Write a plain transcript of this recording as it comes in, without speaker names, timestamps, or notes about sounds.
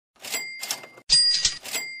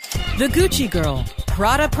The Gucci Girl,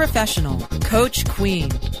 Prada Professional, Coach Queen,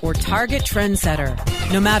 or Target Trendsetter.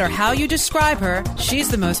 No matter how you describe her, she's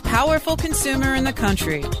the most powerful consumer in the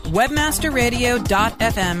country.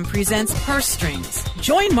 Webmasterradio.fm presents Purse Strings.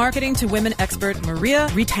 Join Marketing to Women expert Maria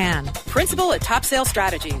Ritan, principal at Top Sales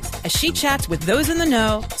Strategies, as she chats with those in the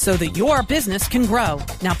know so that your business can grow.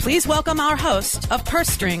 Now please welcome our host of Purse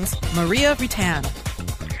Strings, Maria Ritan.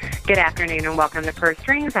 Good afternoon and welcome to Purse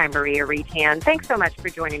Strings. I'm Maria Ritan. Thanks so much for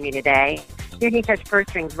joining me today. You can catch Purse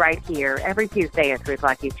Strings right here every Tuesday at 3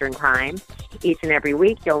 o'clock Eastern Time. Each and every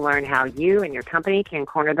week, you'll learn how you and your company can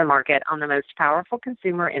corner the market on the most powerful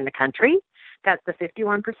consumer in the country. That's the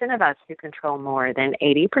 51% of us who control more than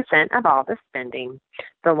 80% of all the spending,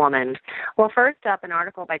 the woman. Well, first up, an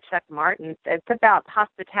article by Chuck Martin. It's about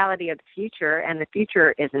hospitality of the future, and the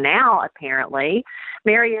future is now, apparently.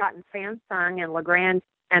 Marriott and Samsung and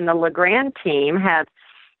the Legrand team have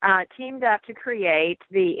teamed up to create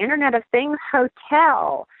the Internet of Things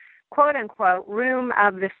hotel, quote-unquote, room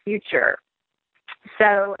of the future.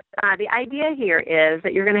 So the idea here is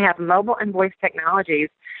that you're going to have mobile and voice technologies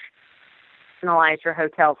to personalize your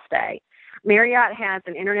hotel stay. Marriott has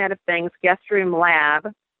an Internet of Things guest room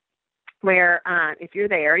lab where if you're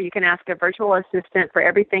there, you can ask a virtual assistant for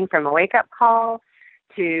everything from a wake-up call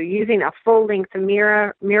to using a full-length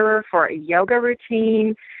mirror for a yoga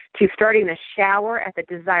routine, to starting the shower at the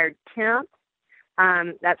desired temp.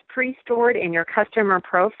 That's pre-stored in your customer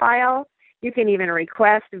profile. You can even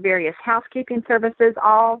request various housekeeping services,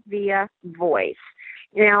 all via voice.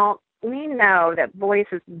 Now, we know that voice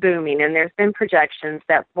is booming, and there's been projections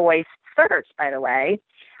that voice search, by the way,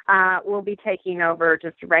 will be taking over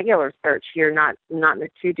just regular search here, not in the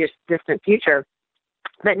too distant future.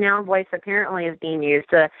 But now voice apparently is being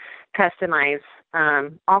used to customize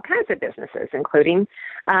all kinds of businesses, including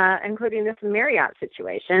this Marriott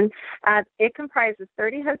situation. It comprises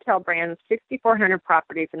 30 hotel brands, 6,400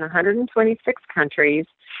 properties in 126 countries.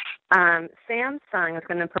 Samsung is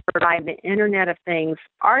going to provide the Internet of Things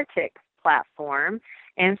Arctic platform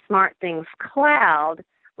and SmartThings Cloud,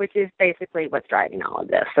 which is basically what's driving all of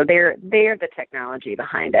this. So they're the technology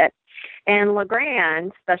behind it. And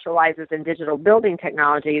Legrand specializes in digital building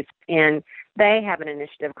technologies, and they have an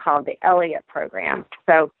initiative called the Elliott Program.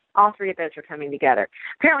 So all three of those are coming together.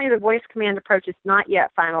 Apparently the voice command approach is not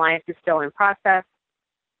yet finalized. It's still in process.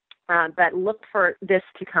 But look for this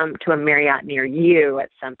to come to a Marriott near you at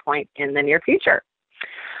some point in the near future.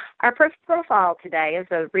 Our first profile today is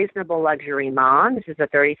a reasonable luxury mom. This is a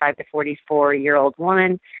 35 to 44-year-old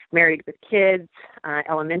woman, married with kids,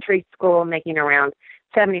 elementary school, making around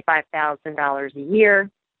 $75,000 a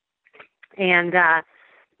year. And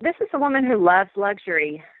this is a woman who loves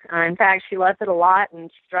luxury. In fact, she loves it a lot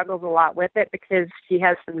and struggles a lot with it because she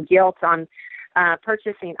has some guilt on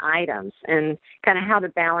purchasing items and kind of how to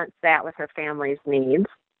balance that with her family's needs.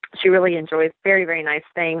 She really enjoys very, very nice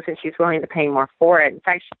things, and she's willing to pay more for it. In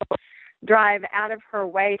fact, she'll drive out of her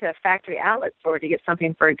way to a factory outlet store to get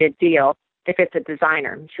something for a good deal if it's a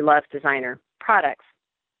designer. She loves designer products.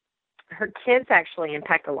 Her kids actually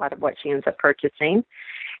impact a lot of what she ends up purchasing,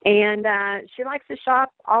 and she likes to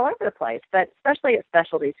shop all over the place, but especially at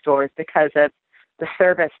specialty stores because of the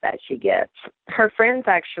service that she gets. Her friends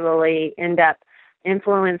actually end up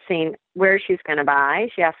influencing where she's going to buy.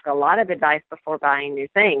 She asks a lot of advice before buying new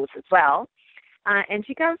things as well. And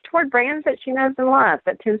she goes toward brands that she knows and loves.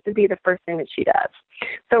 That tends to be the first thing that she does.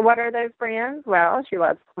 So what are those brands? Well, she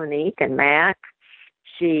loves Clinique and MAC.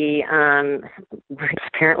 She drinks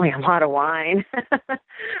apparently a lot of wine.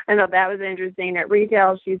 I thought that was interesting. At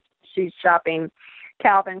retail, she's shopping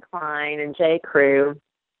Calvin Klein and J. Crew,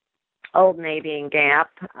 Old Navy and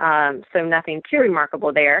Gap. So nothing too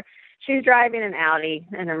remarkable there. She's driving an Audi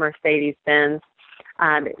and a Mercedes-Benz.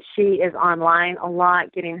 She is online a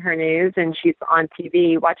lot getting her news, and she's on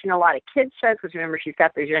TV watching a lot of kids shows because remember, she's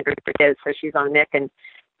got those younger kids, so she's on Nick and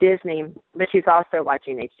Disney, but she's also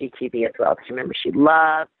watching HGTV as well because remember, she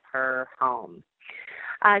loves her home.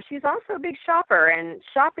 She's also a big shopper, and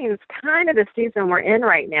shopping is kind of the season we're in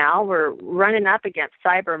right now. We're running up against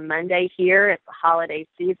Cyber Monday here. It's the holiday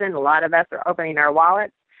season. A lot of us are opening our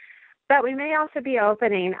wallets. But we may also be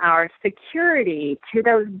opening our security to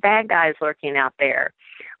those bad guys lurking out there.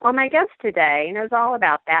 Well, my guest today knows all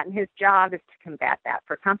about that, and his job is to combat that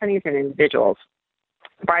for companies and individuals.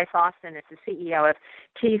 Bryce Austin is the CEO of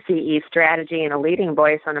TCE Strategy and a leading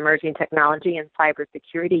voice on emerging technology and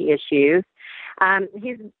cybersecurity issues.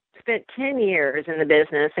 He's spent 10 years in the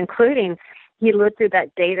business, including he lived through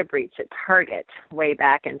that data breach at Target way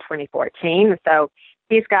back in 2014. So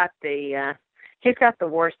he's got the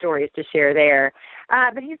war stories to share there.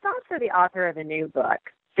 But he's also the author of a new book,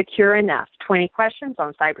 Secure Enough, 20 questions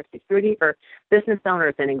on cybersecurity for business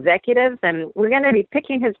owners and executives. And we're going to be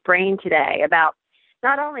picking his brain today about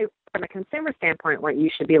not only from a consumer standpoint what you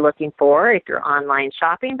should be looking for if you're online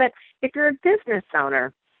shopping, but if you're a business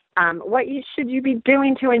owner, should you be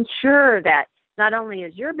doing to ensure that not only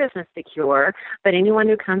is your business secure, but anyone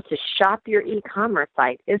who comes to shop your e-commerce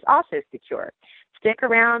site is also secure. Stick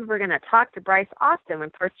around. We're going to talk to Bryce Austin when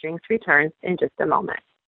Purse Strings returns in just a moment.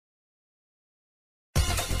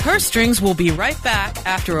 Purse Strings will be right back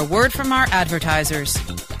after a word from our advertisers.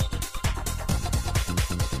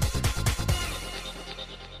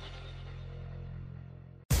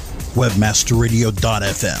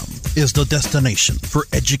 WebmasterRadio.fm is the destination for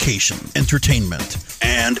education, entertainment,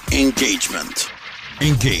 and engagement.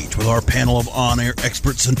 Engage with our panel of on-air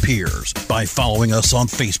experts and peers by following us on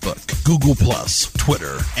Facebook, Google+,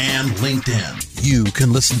 Twitter, and LinkedIn. You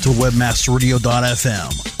can listen to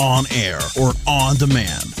WebmasterRadio.fm on air or on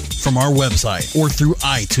demand from our website or through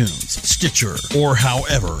iTunes, Stitcher, or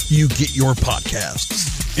however you get your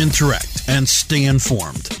podcasts. Interact and stay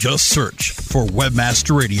informed. Just search for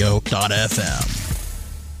WebmasterRadio.fm.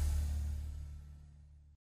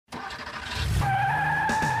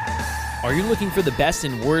 Are you looking for the best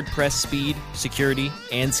in WordPress speed, security,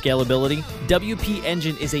 and scalability? WP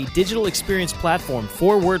Engine is a digital experience platform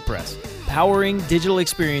for WordPress, powering digital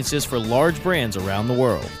experiences for large brands around the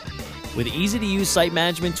world. With easy-to-use site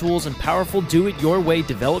management tools and powerful do-it-your-way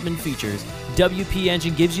development features, WP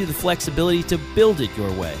Engine gives you the flexibility to build it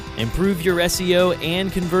your way. Improve your SEO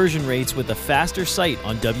and conversion rates with a faster site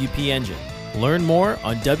on WP Engine. Learn more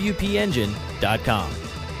on WPEngine.com.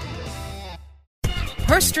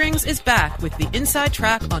 Purse Strings is back with the inside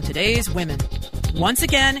track on today's women. Once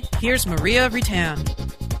again, here's Maria Retan.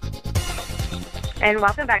 And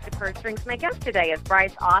welcome back to Purse Strings. My guest today is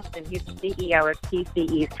Bryce Austin. He's the CEO of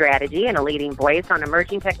TCE Strategy and a leading voice on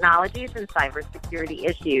emerging technologies and cybersecurity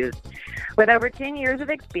issues. With over 10 years of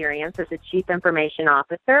experience as a Chief Information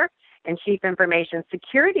Officer and Chief Information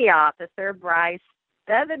Security Officer, Bryce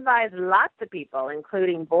does advise lots of people,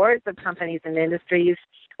 including boards of companies and industries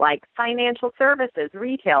like financial services,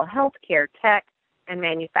 retail, healthcare, tech, and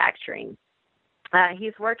manufacturing.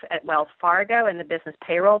 He's worked at Wells Fargo in the business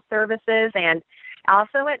payroll services and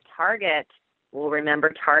also at Target. We'll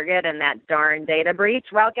remember Target and that darn data breach.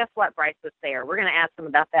 Well, guess what? Bryce was there. We're going to ask him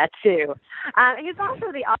about that, too. He's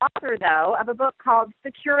also the author, though, of a book called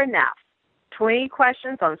Secure Enough, 20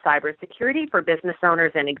 Questions on Cybersecurity for Business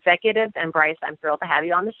Owners and Executives. And, Bryce, I'm thrilled to have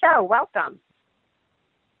you on the show. Welcome.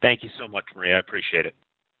 Thank you so much, Maria. I appreciate it.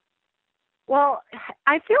 Well,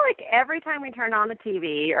 I feel like every time we turn on the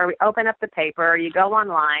TV or we open up the paper or you go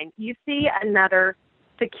online, you see another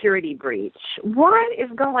security breach. What is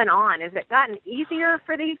going on? Has it gotten easier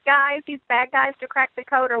for these guys, these bad guys, to crack the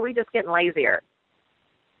code, or are we just getting lazier?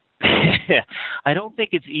 I don't think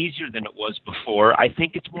it's easier than it was before. I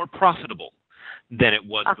think it's more profitable than it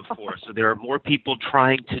was before. So there are more people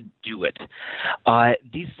trying to do it.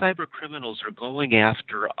 These cyber criminals are going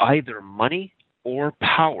after either money or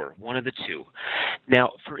power, one of the two.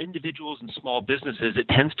 Now, for individuals and small businesses, it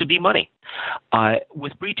tends to be money.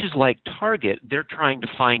 With breaches like Target, they're trying to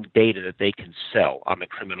find data that they can sell on the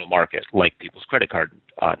criminal market, like people's credit card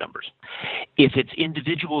numbers. If it's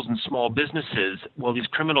individuals and small businesses, well, these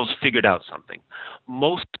criminals figured out something.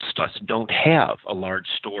 Most of us don't have a large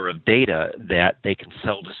store of data that they can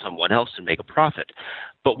sell to someone else and make a profit.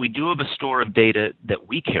 But we do have a store of data that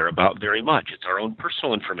we care about very much. It's our own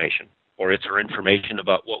personal information, or it's our information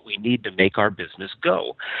about what we need to make our business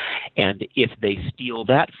go. And if they steal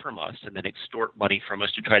that from us and then extort money from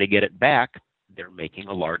us to try to get it back, they're making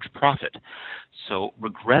a large profit. So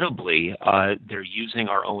regrettably, they're using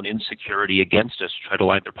our own insecurity against us to try to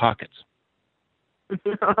line their pockets.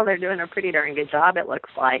 Well, they're doing a pretty darn good job, it looks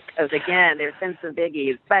like, because, again, there's been some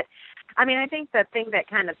biggies. But, I mean, I think the thing that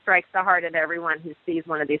kind of strikes the heart of everyone who sees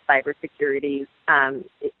one of these cybersecurity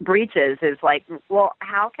breaches is like, well,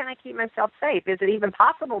 how can I keep myself safe? Is it even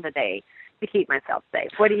possible today to keep myself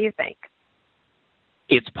safe? What do you think?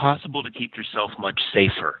 It's possible to keep yourself much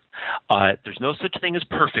safer. There's no such thing as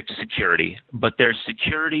perfect security, but there's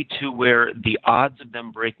security to where the odds of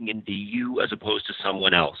them breaking into you as opposed to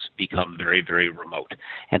someone else become very, very remote.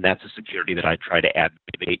 And that's a security that I try to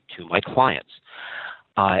advocate to my clients.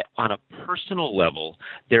 On a personal level,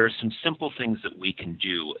 there are some simple things that we can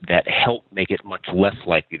do that help make it much less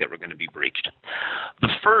likely that we're going to be breached. The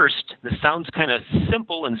first, this sounds kind of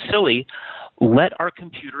simple and silly, let our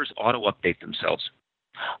computers auto-update themselves.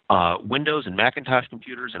 Windows and Macintosh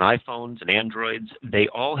computers and iPhones and Androids, they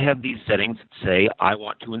all have these settings that say, I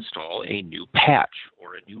want to install a new patch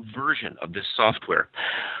or a new version of this software.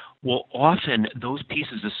 Well, often those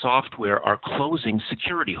pieces of software are closing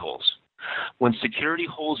security holes. When security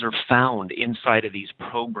holes are found inside of these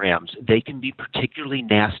programs, they can be particularly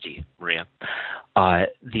nasty, Maria.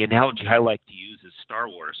 The analogy I like to use is Star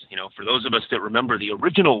Wars. For those of us that remember the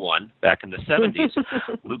original one back in the 70s,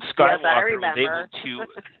 Luke Skywalker was able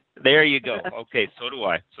to... There you go. Okay, so do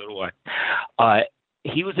I.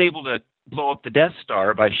 He was able to blow up the Death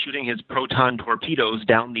Star by shooting his proton torpedoes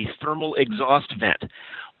down the thermal exhaust vent.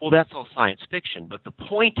 Well, that's all science fiction, but the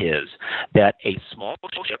point is that a small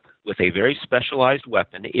ship with a very specialized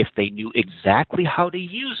weapon, if they knew exactly how to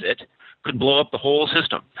use it, could blow up the whole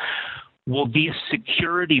system. Well, these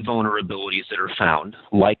security vulnerabilities that are found,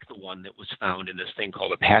 like the one that was found in this thing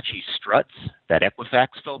called Apache Struts that Equifax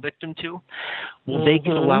fell victim to, well, they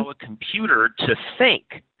can allow a computer to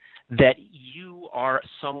think that you are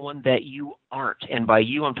someone that you aren't. And by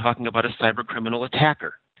you, I'm talking about a cyber criminal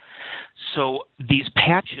attacker. So these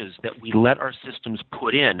patches that we let our systems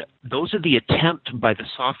put in, those are the attempt by the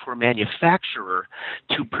software manufacturer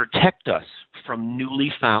to protect us from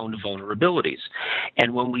newly found vulnerabilities.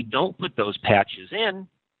 And when we don't put those patches in,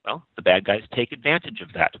 well, the bad guys take advantage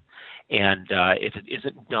of that. And if it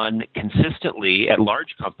isn't done consistently at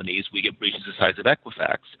large companies, we get breaches the size of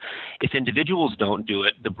Equifax. If individuals don't do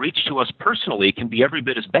it, the breach to us personally can be every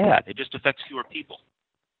bit as bad. It just affects fewer people.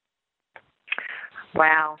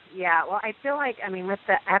 Wow. Yeah. Well, I feel like, with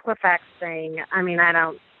the Equifax thing,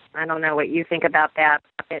 I don't know what you think about that.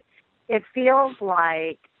 It feels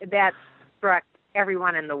like that struck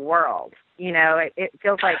everyone in the world. It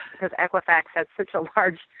feels like because Equifax has such a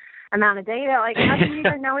large amount of data, like how do you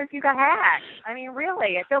even know if you got hacked?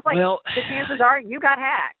 Really, it feels like the chances are you got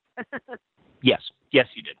hacked. Yes,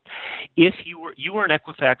 you did. If you were in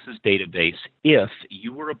Equifax's database, if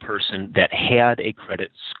you were a person that had a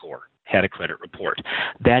credit score, had a credit report,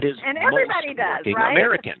 that is, and everybody does, right?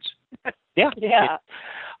 Americans. Yeah. Yeah.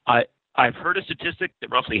 I've heard a statistic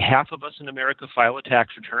that roughly half of us in America file a tax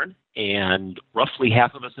return, and roughly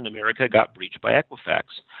half of us in America got breached by Equifax.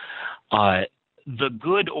 The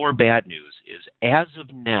good or bad news is, as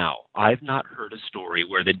of now, I've not heard a story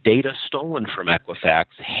where the data stolen from Equifax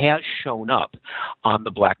has shown up on the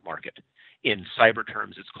black market. In cyber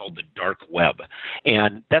terms, it's called the dark web.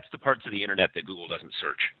 And that's the parts of the internet that Google doesn't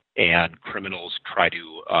search. And criminals try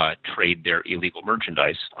to trade their illegal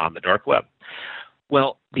merchandise on the dark web.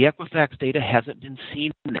 Well, the Equifax data hasn't been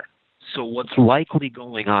seen there. So what's likely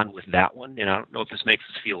going on with that one, and I don't know if this makes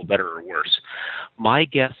us feel better or worse, my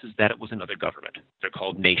guess is that it was another government. They're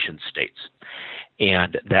called nation states.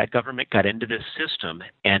 And that government got into this system,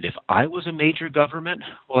 and if I was a major government,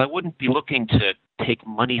 well, I wouldn't be looking to take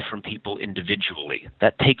money from people individually.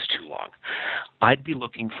 That takes too long. I'd be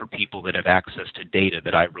looking for people that have access to data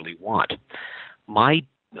that I really want. My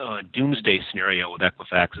doomsday scenario with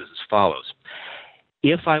Equifax is as follows.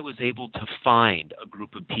 If I was able to find a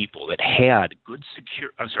group of people that had good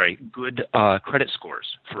credit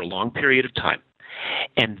scores for a long period of time,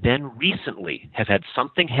 and then recently have had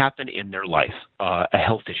something happen in their life, a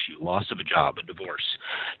health issue, loss of a job, a divorce,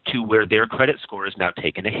 to where their credit score is now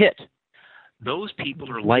taken a hit, those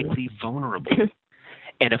people are likely vulnerable.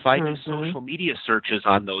 And if I do social media searches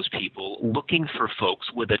on those people, looking for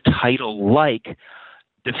folks with a title like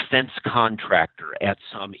defense contractor at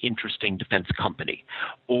some interesting defense company,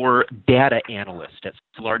 or data analyst at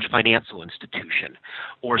a large financial institution,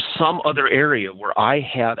 or some other area where I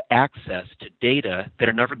have access to data that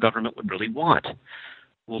another government would really want,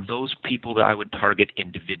 well, those people that I would target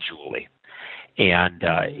individually. And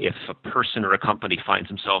if a person or a company finds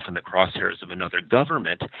himself in the crosshairs of another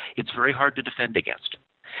government, it's very hard to defend against.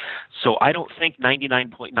 So I don't think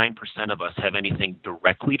 99.9% of us have anything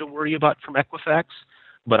directly to worry about from Equifax,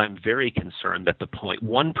 but I'm very concerned that the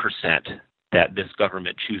 0.1% that this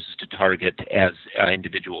government chooses to target as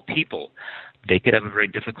individual people, they could have a very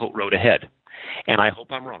difficult road ahead. And I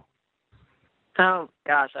hope I'm wrong. Oh,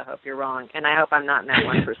 gosh, I hope you're wrong. And I hope I'm not in that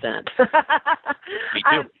 1%. Me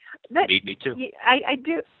too. Me too. I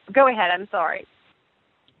do. Go ahead. I'm sorry.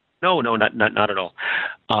 No, not at all.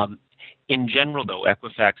 In general, though,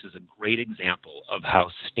 Equifax is a great example of how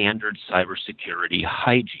standard cybersecurity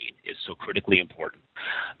hygiene is so critically important.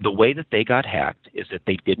 The way that they got hacked is that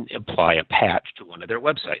they didn't apply a patch to one of their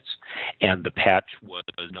websites. And the patch was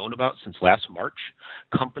known about since last March.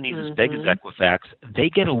 Companies as big as Equifax, they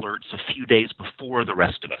get alerts a few days before the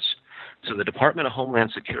rest of us. So the Department of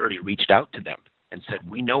Homeland Security reached out to them and said,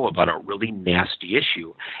 we know about a really nasty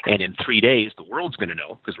issue, and in 3 days, the world's going to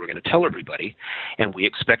know because we're going to tell everybody, and we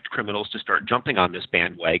expect criminals to start jumping on this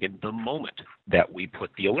bandwagon the moment that we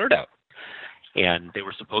put the alert out. And they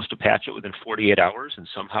were supposed to patch it within 48 hours, and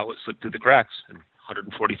somehow it slipped through the cracks. And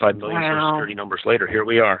 145 million Wow. Social Security numbers later, here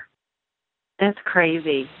we are. That's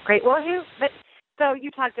crazy. Great. Well, so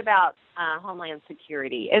you talked about Homeland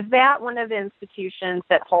Security. Is that one of the institutions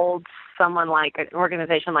that holds someone like an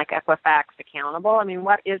organization like Equifax accountable? I mean,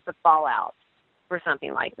 what is the fallout for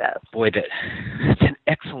something like this? Boy, that's an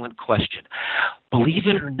excellent question. Believe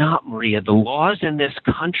it or not, Maria, the laws in this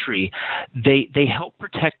country, they help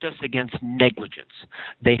protect us against negligence.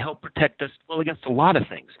 They help protect us, against a lot of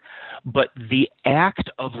things. But the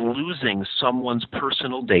act of losing someone's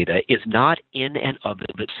personal data is not in and of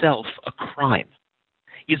itself a crime.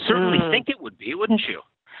 You'd certainly think it would be, wouldn't you?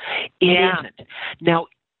 It isn't. Now,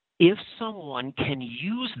 if someone can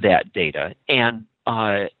use that data and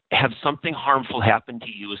have something harmful happen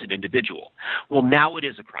to you as an individual, well, now it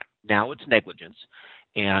is a crime. Now it's negligence.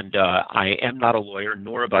 And I am not a lawyer,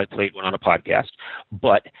 nor have I played one on a podcast.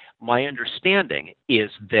 But my understanding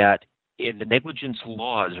is that in the negligence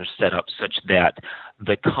laws are set up such that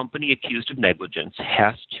the company accused of negligence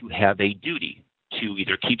has to have a duty to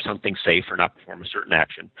either keep something safe or not perform a certain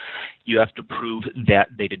action. You have to prove that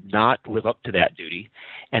they did not live up to that duty,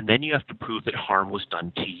 and then you have to prove that harm was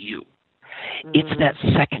done to you. It's that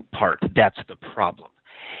second part that's the problem.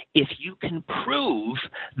 If you can prove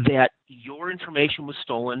that your information was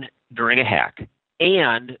stolen during a hack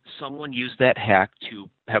and someone used that hack to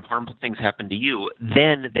have harmful things happen to you,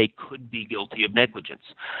 then they could be guilty of negligence.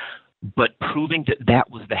 But proving that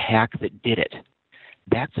that was the hack that did it,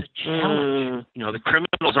 that's a challenge. The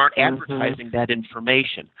criminals aren't advertising that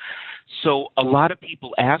information. So a lot of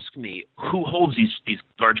people ask me, who holds these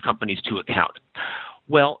large companies to account?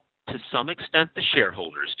 Well, to some extent, the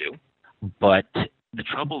shareholders do. But the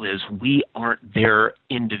trouble is we aren't their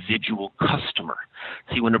individual customer.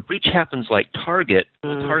 See, when a breach happens like Target,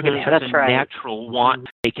 Target has a natural want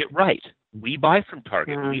to make it right. We buy from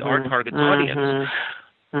Target. We are Target's audience.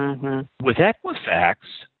 With Equifax,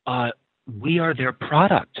 we are their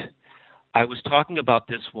product. I was talking about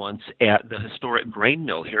this once at the historic grain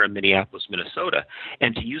mill here in Minneapolis, Minnesota.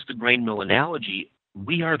 And to use the grain mill analogy,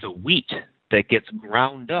 we are the wheat that gets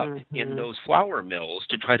ground up in those flour mills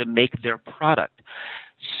to try to make their product.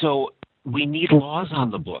 So we need laws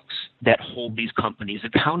on the books that hold these companies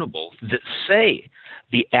accountable, that say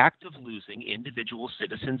the act of losing individual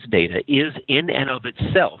citizens' data is in and of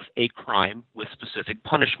itself a crime with specific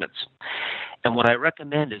punishments. And what I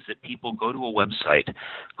recommend is that people go to a website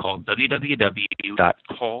called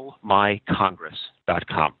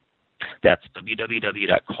www.callmycongress.com. That's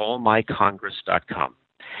www.callmycongress.com.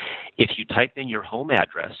 If you type in your home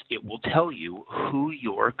address, it will tell you who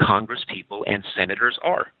your congresspeople and senators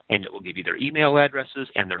are, and it will give you their email addresses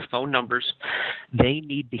and their phone numbers. They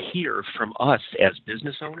need to hear from us as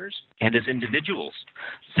business owners and as individuals,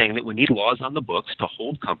 saying that we need laws on the books to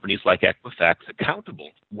hold companies like Equifax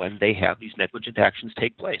accountable when they have these negligent actions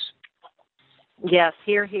take place. Yes,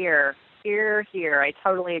 hear, hear. Hear, hear. I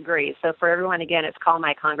totally agree. So for everyone, again, it's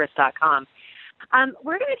callmycongress.com.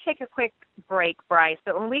 We're going to take a quick break, Bryce,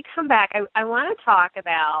 but when we come back, I want to talk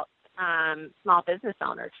about small business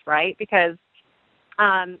owners, right? Because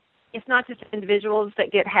it's not just individuals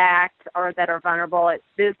that get hacked or that are vulnerable. It's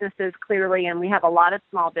businesses, clearly, and we have a lot of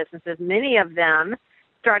small businesses, many of them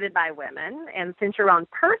started by women. And since you're on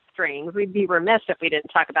purse strings, we'd be remiss if we didn't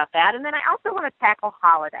talk about that. And then I also want to tackle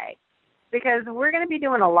holiday, because we're going to be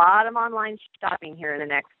doing a lot of online shopping here in the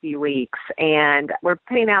next few weeks, and we're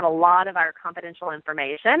putting out a lot of our confidential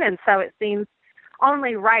information, and so it seems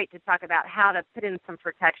only right to talk about how to put in some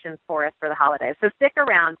protections for us for the holidays. So stick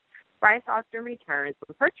around. Bryce Austin returns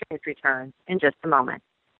when Purse Strings returns in just a moment.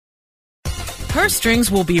 Purse Strings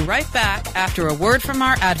will be right back after a word from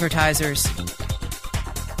our advertisers.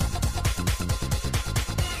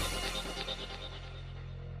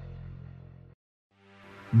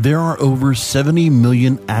 There are over 70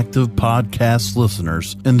 million active podcast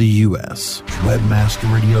listeners in the U.S.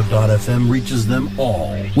 Webmasterradio.fm reaches them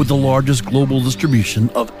all with the largest global distribution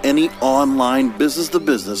of any online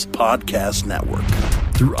business-to-business podcast network.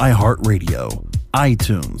 Through iHeartRadio,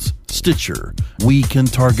 iTunes, Stitcher, we can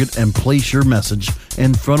target and place your message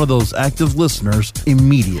in front of those active listeners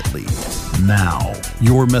immediately. Now,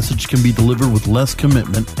 your message can be delivered with less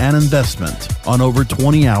commitment and investment on over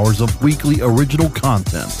 20 hours of weekly original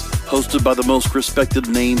content hosted by the most respected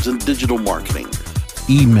names in digital marketing.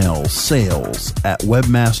 Email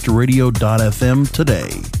sales@webmasterradio.fm today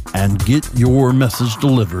and get your message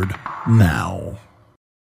delivered now.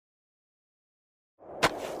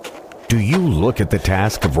 Do you look at the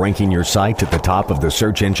task of ranking your site at the top of the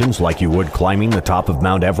search engines like you would climbing the top of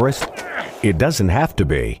Mount Everest? It doesn't have to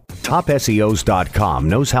be. TopSEOs.com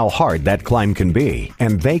knows how hard that climb can be,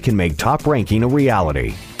 and they can make top ranking a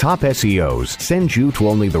reality. Top SEOs sends you to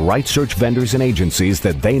only the right search vendors and agencies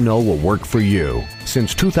that they know will work for you.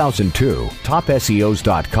 Since 2002,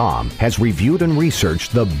 TopSEOs.com has reviewed and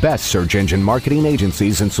researched the best search engine marketing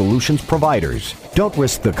agencies and solutions providers. Don't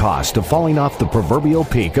risk the cost of falling off the proverbial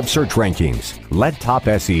peak of search rankings. Let Top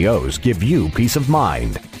SEOs give you peace of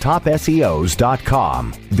mind.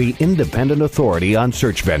 TopSEOs.com, the independent authority on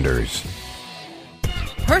search vendors.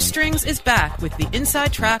 Purse Strings is back with the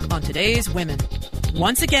inside track on today's women.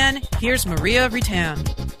 Once again, here's Maria Retan.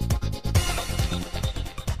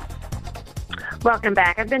 Welcome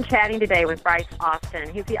back. I've been chatting today with Bryce Austin.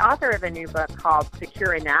 He's the author of a new book called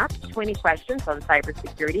Secure Enough, 20 Questions on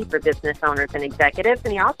Cybersecurity for Business Owners and Executives.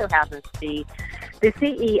 And he also happens to be the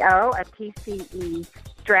CEO of TCE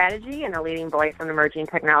Strategy and a leading voice on emerging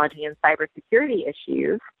technology and cybersecurity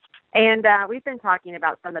issues. And we've been talking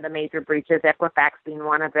about some of the major breaches, Equifax being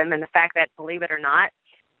one of them, and the fact that, believe it or not,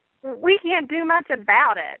 we can't do much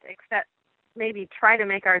about it except maybe try to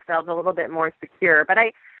make ourselves a little bit more secure. But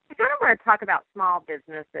I kind of want to talk about small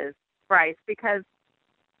businesses, Bryce, because,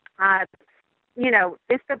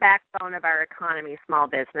 it's the backbone of our economy, small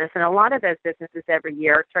business. And a lot of those businesses every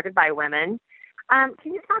year are started by women. Can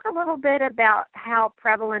you talk a little bit about how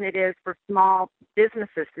prevalent it is for small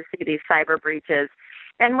businesses to see these cyber breaches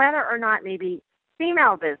and whether or not maybe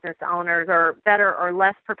female business owners are better or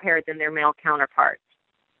less prepared than their male counterparts?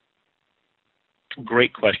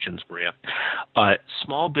 Great questions, Maria.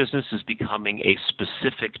 Small business is becoming a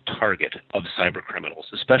specific target of cyber criminals,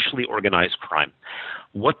 especially organized crime.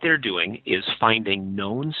 What they're doing is finding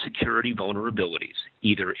known security vulnerabilities,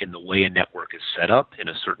 either in the way a network is set up, in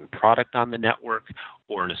a certain product on the network,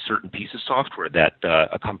 or in a certain piece of software that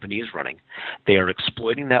a company is running. They are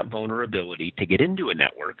exploiting that vulnerability to get into a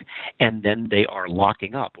network, and then they are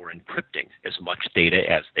locking up or encrypting as much data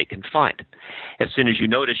as they can find. As soon as you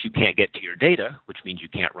notice you can't get to your data, which means you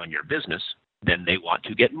can't run your business, then they want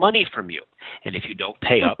to get money from you. And if you don't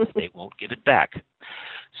pay up, they won't give it back.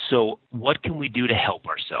 So what can we do to help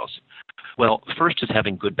ourselves? Well, first is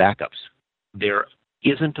having good backups. There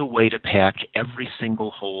isn't a way to patch every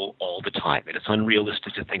single hole all the time, and it's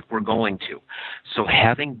unrealistic to think we're going to. So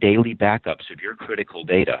having daily backups of your critical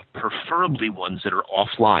data, preferably ones that are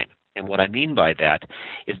offline. And what I mean by that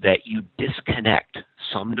is that you disconnect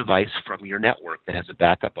some device from your network that has a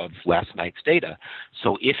backup of last night's data.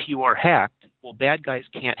 So if you are hacked, well, bad guys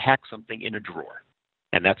can't hack something in a drawer.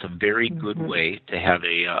 And that's a very good way to have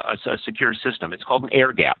a secure system. It's called an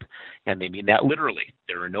air gap, and they mean that literally.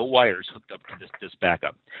 There are no wires hooked up to this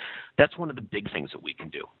backup. That's one of the big things that we can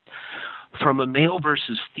do. From a male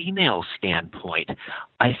versus female standpoint,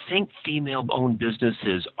 I think female-owned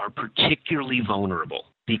businesses are particularly vulnerable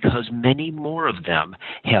because many more of them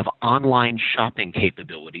have online shopping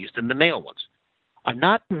capabilities than the male ones. I'm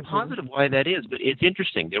not positive why that is, but it's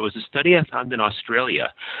interesting. There was a study I found in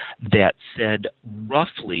Australia that said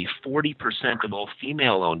roughly 40% of all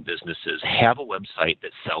female-owned businesses have a website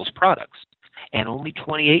that sells products, and only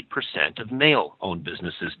 28% of male-owned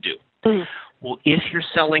businesses do. Well, if you're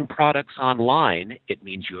selling products online, it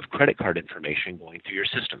means you have credit card information going through your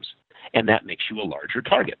systems, and that makes you a larger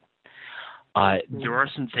target. There are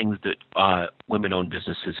some things that women-owned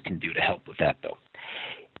businesses can do to help with that, though.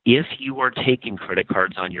 If you are taking credit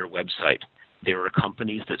cards on your website, there are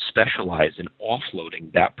companies that specialize in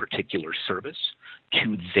offloading that particular service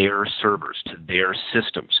to their servers, to their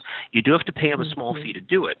systems. You do have to pay them a small fee to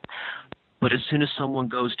do it, but as soon as someone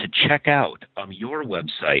goes to check out on your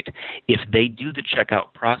website, if they do the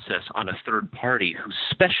checkout process on a third party who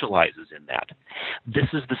specializes in that, this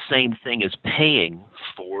is the same thing as paying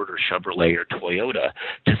Ford or Chevrolet or Toyota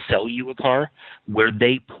to sell you a car, where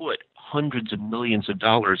they put hundreds of millions of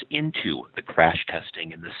dollars into the crash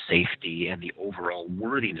testing and the safety and the overall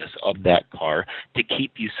worthiness of that car to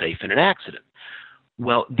keep you safe in an accident.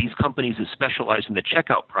 Well, these companies that specialize in the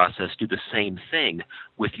checkout process do the same thing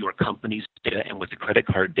with your company's data and with the credit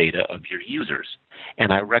card data of your users.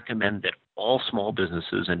 And I recommend that all small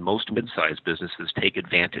businesses and most mid-sized businesses take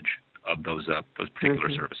advantage of those particular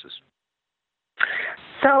services.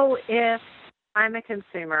 So if I'm a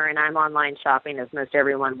consumer and I'm online shopping, as most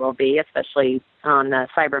everyone will be, especially on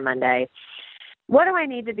Cyber Monday, what do I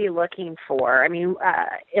need to be looking for? I mean,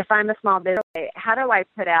 if I'm a small business, how do I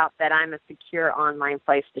put out that I'm a secure online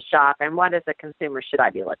place to shop, and what as a consumer should I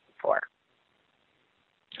be looking for?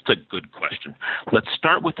 It's a good question. Let's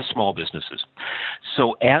start with the small businesses.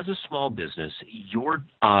 So as a small business, your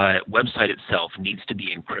website itself needs to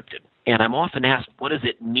be encrypted. And I'm often asked, what does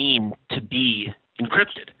it mean to be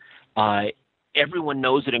encrypted? everyone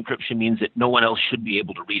knows that encryption means that no one else should be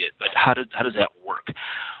able to read it, but how does that work?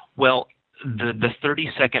 Well, the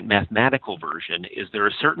 30-second mathematical version is there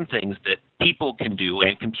are certain things that people can do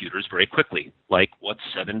and computers very quickly, like what's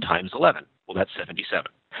 7 times 11? Well, that's 77.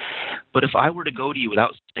 But if I were to go to you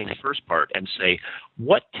without saying the first part and say,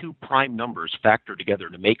 what two prime numbers factor together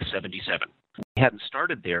to make 77? If we hadn't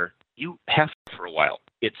started there, you have to for a while.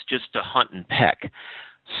 It's just a hunt and peck.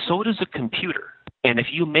 So does a computer. And if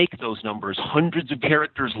you make those numbers hundreds of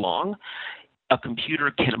characters long, a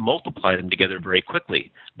computer can multiply them together very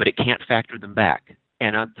quickly, but it can't factor them back.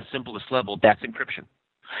 And at the simplest level, that's encryption.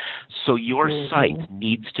 So your site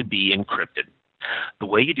needs to be encrypted. The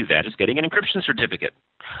way you do that is getting an encryption certificate.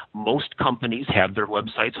 Most companies have their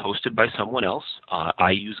websites hosted by someone else.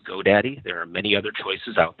 I use GoDaddy. There are many other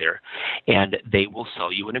choices out there, and they will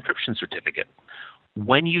sell you an encryption certificate.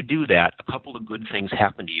 When you do that, a couple of good things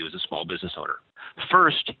happen to you as a small business owner.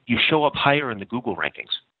 First, you show up higher in the Google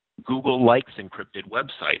rankings. Google likes encrypted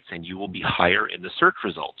websites, and you will be higher in the search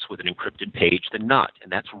results with an encrypted page than not,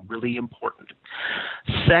 and that's really important.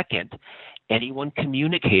 Second, anyone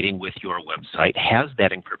communicating with your website has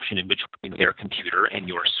that encryption in between their computer and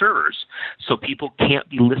your servers, so people can't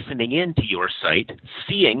be listening in to your site,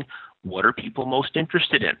 seeing what are people most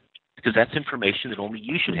interested in, because that's information that only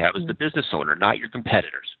you should have as the business owner, not your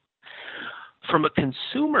competitors. From a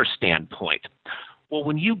consumer standpoint, well,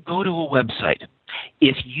 when you go to a website,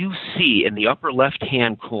 if you see in the upper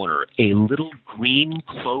left-hand corner a little green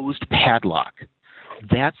closed padlock,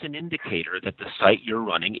 that's an indicator that the site you're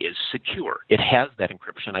running is secure. It has that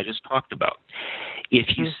encryption I just talked about.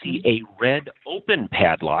 If you see a red open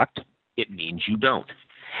padlock, it means you don't.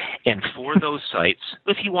 And for those sites,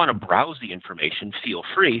 if you want to browse the information, feel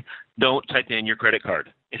free. Don't type in your credit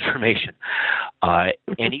card information.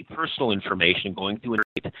 Any personal information going through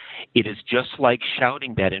internet, it is just like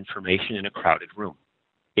shouting that information in a crowded room.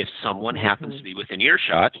 If someone happens to be within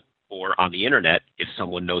earshot, or on the internet, if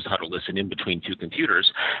someone knows how to listen in between two computers,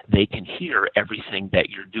 they can hear everything that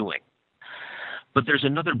you're doing. But there's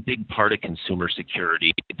another big part of consumer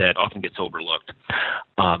security that often gets overlooked.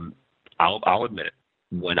 I'll admit it.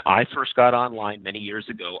 When I first got online many years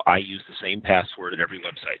ago, I used the same password at every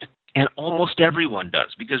website. And almost everyone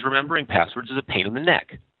does, because remembering passwords is a pain in the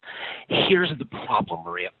neck. Here's the problem,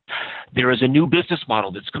 Maria. There is a new business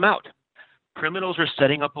model that's come out. Criminals are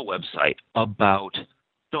setting up a website about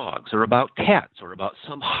dogs or about cats or about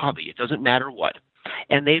some hobby. It doesn't matter what.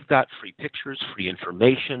 And they've got free pictures, free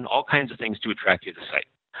information, all kinds of things to attract you to the site.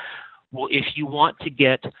 Well, if you want to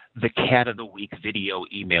get the Cat of the Week video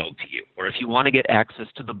emailed to you, or if you want to get access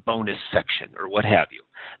to the bonus section or what have you,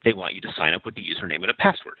 they want you to sign up with the username and a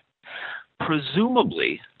password.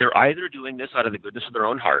 Presumably, they're either doing this out of the goodness of their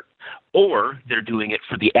own heart, or they're doing it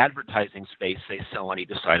for the advertising space they sell on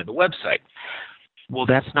either side of the website. Well,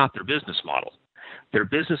 that's not their business model. Their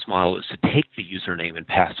business model is to take the username and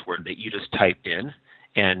password that you just typed in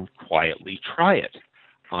and quietly try it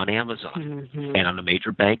on Amazon and on a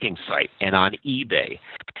major banking site and on eBay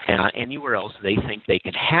and on anywhere else they think they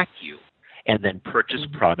can hack you and then purchase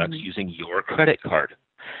products using your credit card.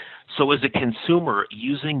 So as a consumer,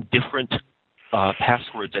 using different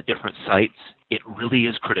passwords at different sites, it really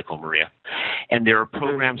is critical, Maria. And there are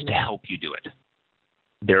programs to help you do it.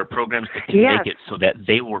 There are programs that can make it so that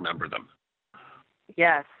they will remember them.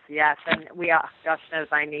 Yes. And gosh knows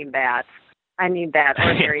I need that.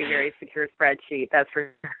 Or a very, very secure spreadsheet. That's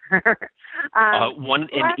for sure.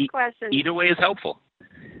 Question. Either way is helpful.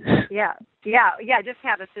 Yeah. Just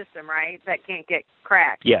have a system, right, that can't get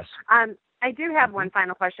cracked. Yes. I do have one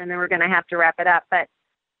final question, then we're going to have to wrap it up. But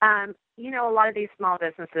a lot of these small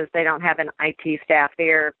businesses, they don't have an IT staff.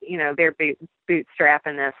 They're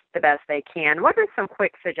bootstrapping this the best they can. What are some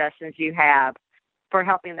quick suggestions you have for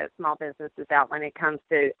helping those small businesses out when it comes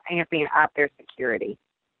to amping up their security?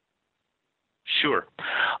 Sure.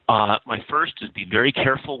 My first is be very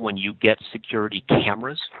careful when you get security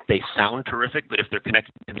cameras. They sound terrific, but if they're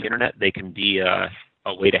connected to the internet, they can be a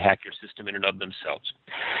way to hack your system in and of themselves.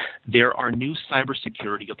 There are new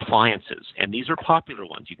cybersecurity appliances, and these are popular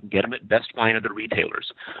ones. You can get them at Best Buy and other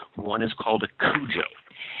retailers. One is called a Cujo,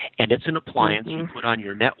 and it's an appliance you put on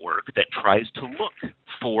your network that tries to look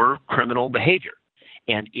for criminal behavior,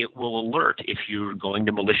 and it will alert if you're going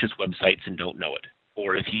to malicious websites and don't know it,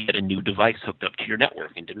 or if you had a new device hooked up to your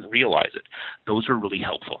network and didn't realize it. Those are really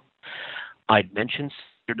helpful. I'd mentioned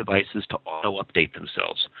your devices to auto-update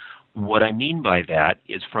themselves. What I mean by that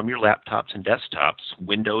is from your laptops and desktops,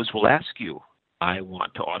 Windows will ask you, I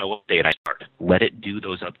want to auto-update. Let it do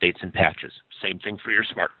those updates and patches. Same thing for your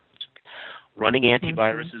smartphones. Running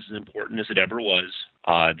antivirus is as important as it ever was.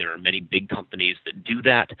 There are many big companies that do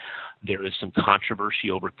that. There is some controversy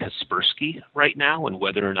over Kaspersky right now and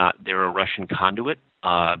whether or not they're a Russian conduit.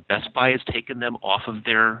 Best Buy has taken them off of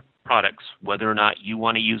their products. Whether or not you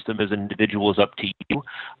want to use them as an individual is up to you.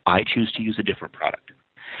 I choose to use a different product.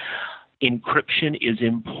 Encryption is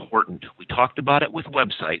important. We talked about it with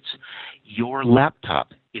websites. Your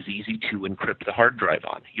laptop is easy to encrypt the hard drive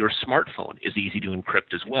on. Your smartphone is easy to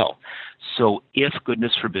encrypt as well. So if,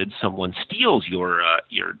 goodness forbid, someone steals your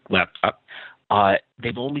laptop,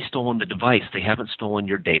 they've only stolen the device. They haven't stolen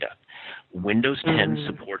your data. Windows 10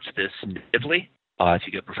 supports this natively. If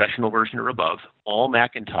you get professional version or above, all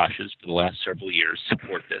Macintoshes for the last several years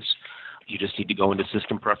support this. You just need to go into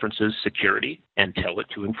System Preferences, Security, and tell it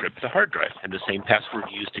to encrypt the hard drive. And the same password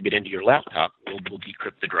you use to get into your laptop will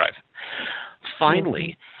decrypt the drive.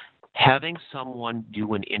 Finally, having someone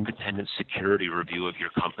do an independent security review of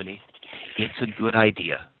your company, it's a good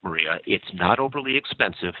idea, Maria. It's not overly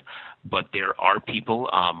expensive, but there are people,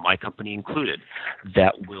 my company included,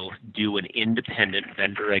 that will do an independent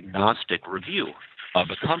vendor-agnostic review of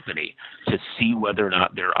a company to see whether or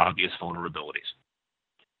not there are obvious vulnerabilities.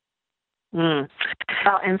 Well,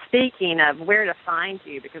 and speaking of where to find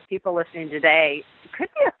you, because people listening today could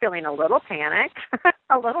be feeling a little panicked,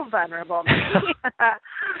 a little vulnerable maybe.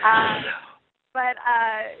 But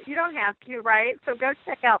you don't have to, right? So go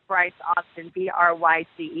check out Bryce Austin,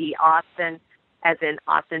 BRYCE Austin, as in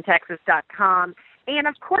AustinTexas.com. And,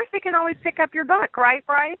 of course, they can always pick up your book, right,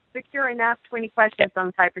 Bryce? Secure Enough, 20 Questions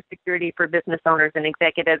on Cybersecurity for Business Owners and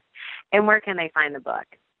Executives. And where can they find the book?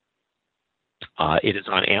 It is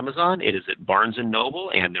on Amazon, it is at Barnes &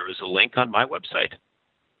 Noble, and there is a link on my website.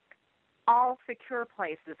 All secure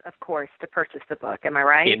places, of course, to purchase the book. Am I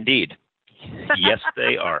right? Indeed. Yes,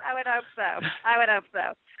 they are. I would hope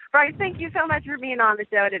so. Bryce, thank you so much for being on the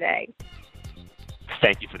show today.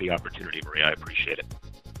 Thank you for the opportunity, Maria. I appreciate it.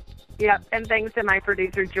 Yep, and thanks to my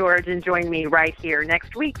producer, George, and join me right here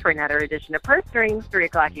next week for another edition of Purse Strings, 3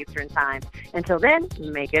 o'clock Eastern Time. Until then,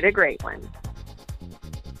 make it a great one.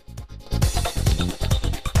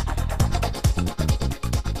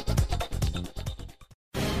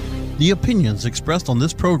 The opinions expressed on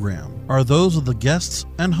this program are those of the guests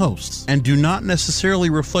and hosts and do not necessarily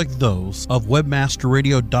reflect those of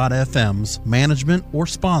WebmasterRadio.fm's management or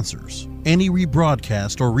sponsors. Any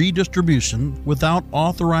rebroadcast or redistribution without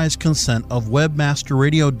authorized consent of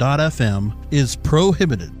WebmasterRadio.fm is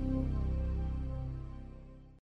prohibited.